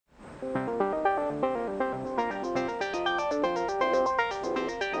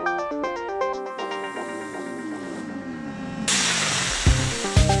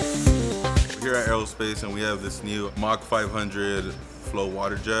Aerospace, and we have this new Mach 500 Flow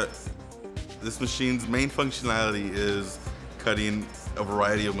Waterjet. This machine's main functionality is cutting a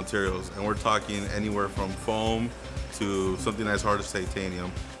variety of materials, and we're talking anywhere from foam to something as hard as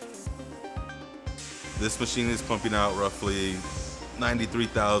titanium. This machine is pumping out roughly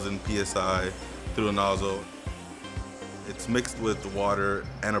 93,000 psi through a nozzle. It's mixed with water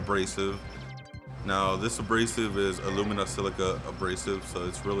and abrasive. Now, this abrasive is alumina silica abrasive, so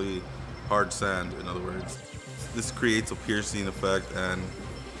it's really hard sand, in other words. This creates a piercing effect and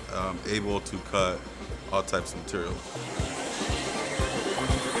able to cut all types of materials.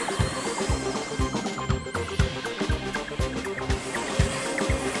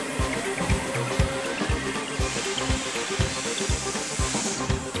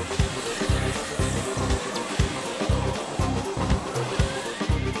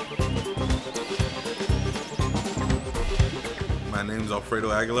 My name is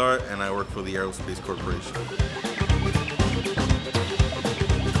Alfredo Aguilar, and I work for the Aerospace Corporation.